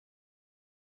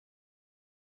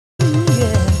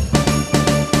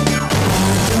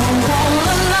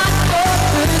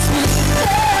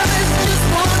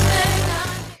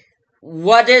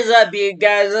What is up, you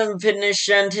guys? I'm finished,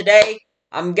 and today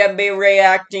I'm gonna be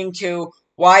reacting to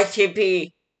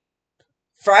YTP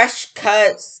Fresh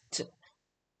Cuts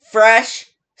Fresh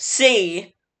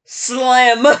C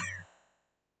Slim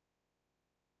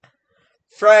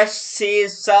Fresh C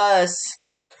Sauce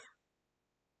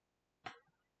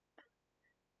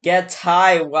gets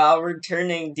high while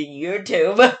returning to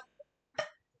YouTube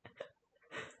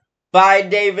by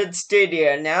David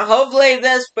Studio. Now, hopefully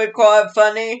this will be quite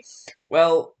funny.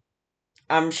 Well,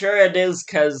 I'm sure it is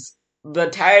because the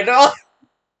title.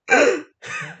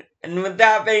 And with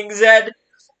that being said,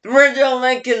 the original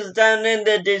link is down in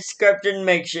the description.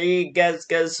 Make sure you guys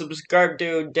go subscribe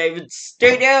to David's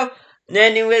Studio. And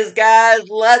anyways, guys,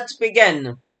 let's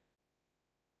begin.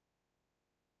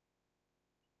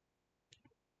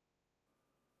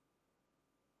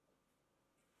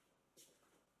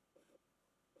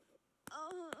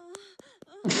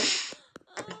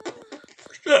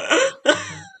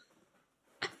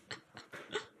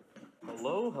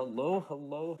 Hello, hello,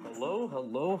 hello, hello,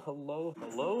 hello, hello,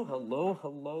 hello, hello,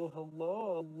 hello,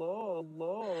 hello,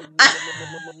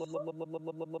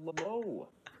 hello.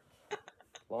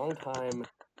 Long time.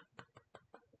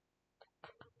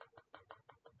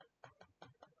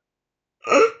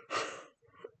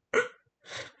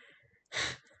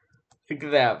 Look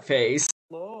at that face.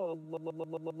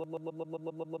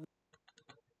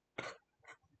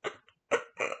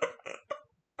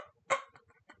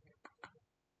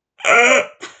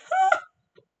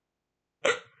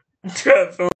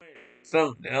 Definitely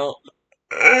something else.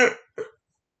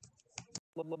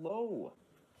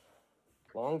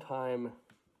 Long time.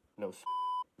 No.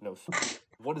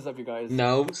 What is up, you guys?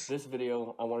 No. This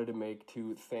video I wanted to make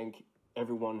to thank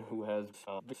everyone who has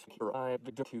to the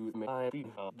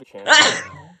channel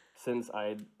since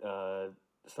I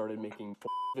started making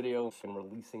videos and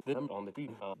releasing them on the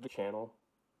channel.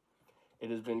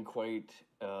 It has been quite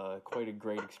a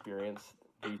great experience.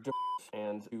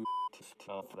 And to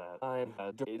that I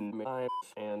had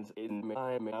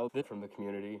out from the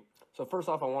community. So first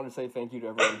off, I want to say thank you to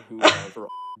everyone who for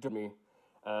me.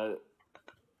 I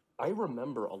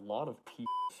remember a lot of people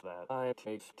that I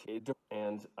take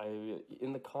and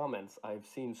in the comments I've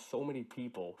seen so many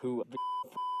people who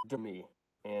to me,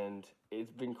 and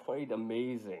it's been quite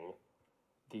amazing.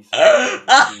 These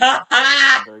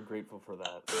I'm very grateful for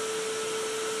that.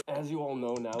 As you all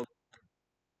know now.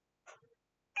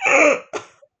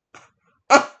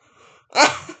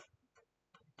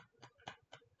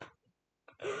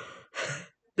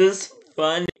 This is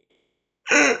funny.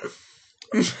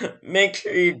 Make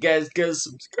sure you guys go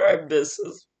subscribe. This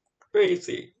is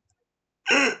crazy.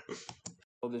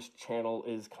 This channel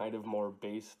is kind of more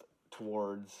based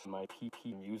towards my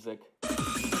PP music.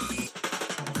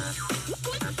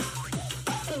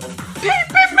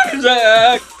 PP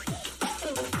music!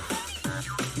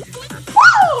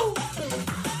 Woo!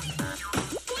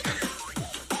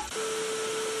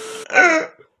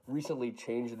 Recently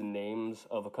changed the names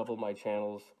of a couple of my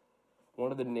channels.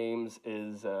 One of the names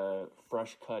is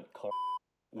Fresh Cut,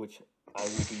 which I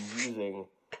will be using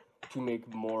to make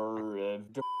more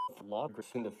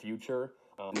vlogs in the future.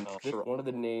 One of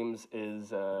the names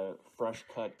is Fresh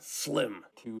Cut Slim.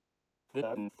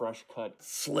 Fresh Cut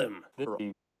Slim.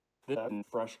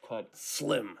 Fresh Cut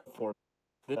Slim. For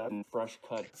Fresh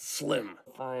Cut Slim.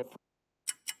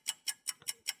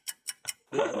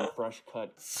 Fresh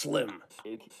Cut Slim.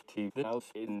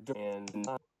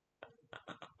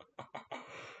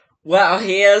 Wow,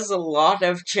 he has a lot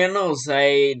of channels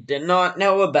I did not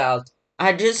know about.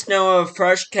 I just know of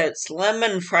Fresh Cut Slim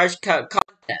and Fresh Cut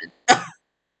Content.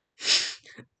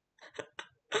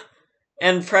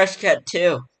 And Fresh Cut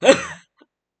 2.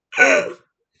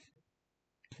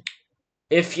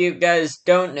 If you guys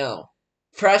don't know,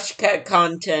 Fresh Cut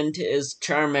Content is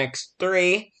Charmix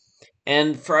 3,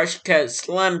 and Fresh Cut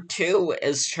Slim 2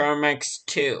 is Charmix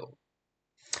 2.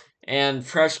 And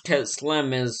Fresh Cut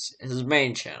Slim is his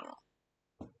main channel.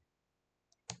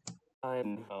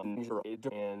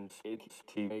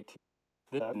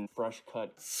 Fresh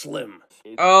Cut Slim.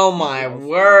 Oh my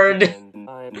word!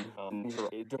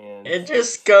 It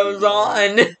just goes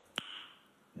on.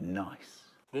 Nice.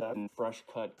 Fresh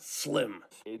Cut Slim.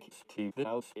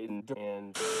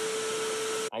 And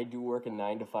I do work a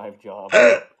 9-to-5 job,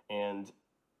 and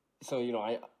so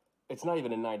it's not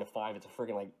even a 9-to-5. It's a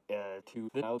freaking like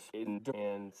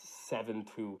 2007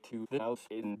 to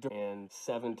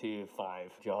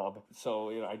 2075 job. So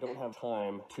I don't have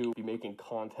time to be making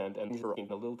content, and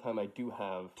the little time I do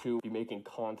have to be making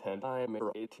content, I'm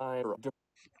retired.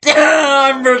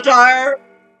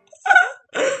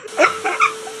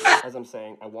 As I'm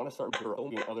saying, I want to start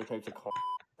making other types of content.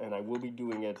 and I will be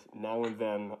doing it now and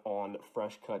then on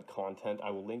Fresh Cut Content. I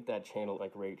will link that channel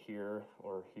like right here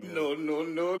or here.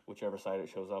 No. Whichever side it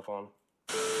shows up on.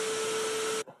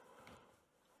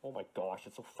 Oh my gosh,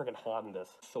 it's so freaking hot in this.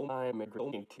 So I'm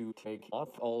going to take off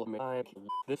all of my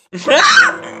this.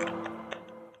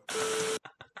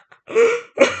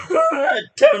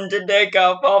 Time to take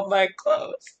off all my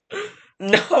clothes.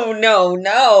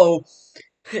 No.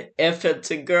 If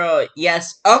it's a girl,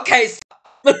 yes. Okay,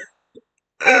 stop.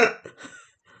 You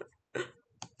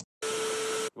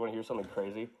want to hear something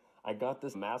crazy? I got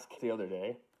this mask the other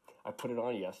day. I put it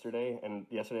on yesterday, and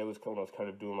yesterday was when I was kind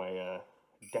of doing my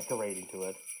decorating to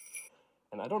it.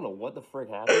 And I don't know what the frick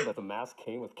happened, but the mask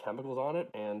came with chemicals on it,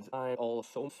 and I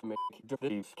also make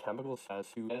these chemicals as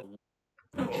to.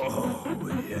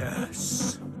 Oh,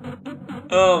 yes.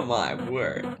 Oh my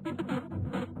word.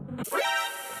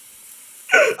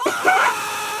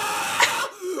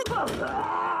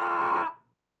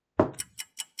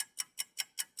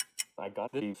 I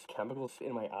got these chemicals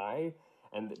in my eye,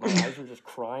 and my eyes were just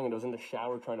crying, and I was in the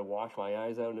shower trying to wash my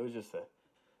eyes out, and it was just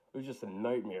a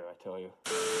nightmare, I tell you.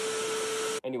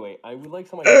 Anyway, I would like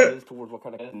some ideas towards what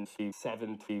kind of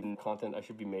 17 content I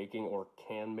should be making or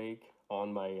can make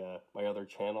on my my other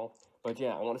channel. But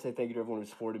yeah, I want to say thank you to everyone who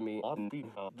supported me, and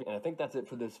I think that's it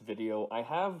for this video. I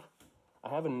have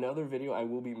another video I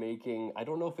will be making. I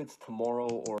don't know if it's tomorrow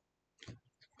or.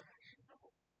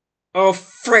 Oh,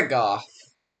 frig off.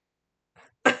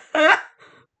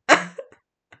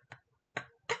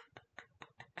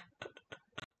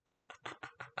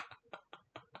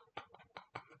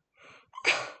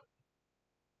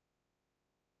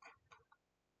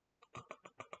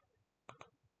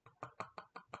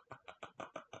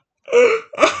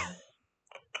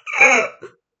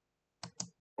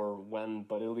 Or when,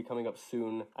 but it'll be coming up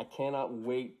soon. I cannot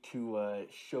wait to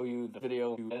show you the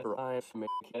video for eyes make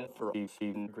it for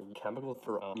chemical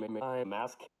for eye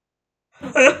mask.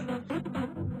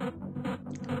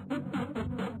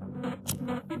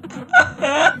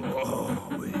 Oh,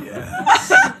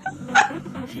 yes.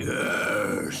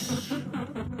 Yes.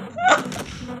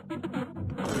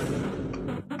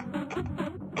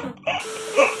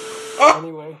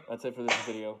 Anyway, that's it for this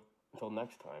video. Until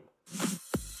next time.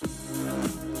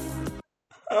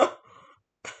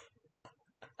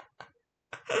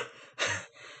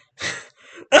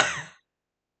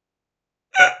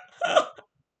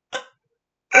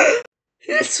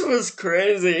 This was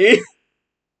crazy.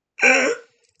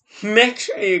 Make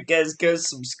sure you guys go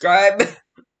subscribe.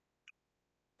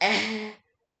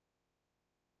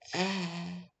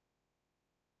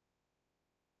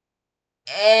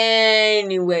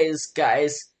 Anyways,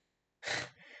 guys.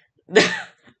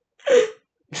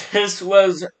 This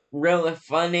was really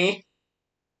funny.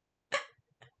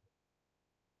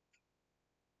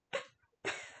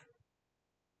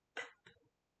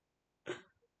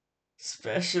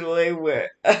 Especially with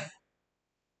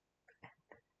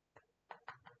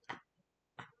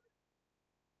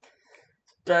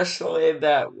especially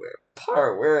that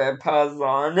part where I pause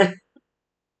on.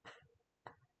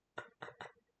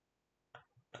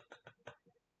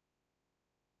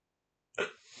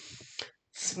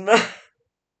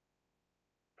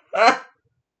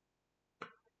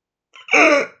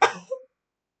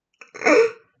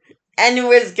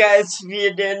 Anyways, guys, if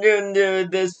you did enjoy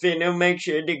this video, make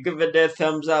sure to give it a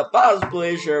thumbs up,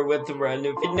 possibly share with a friend.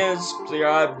 If you didn't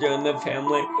subscribe, join the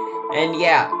family. And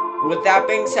yeah, with that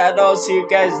being said, I'll see you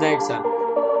guys next time.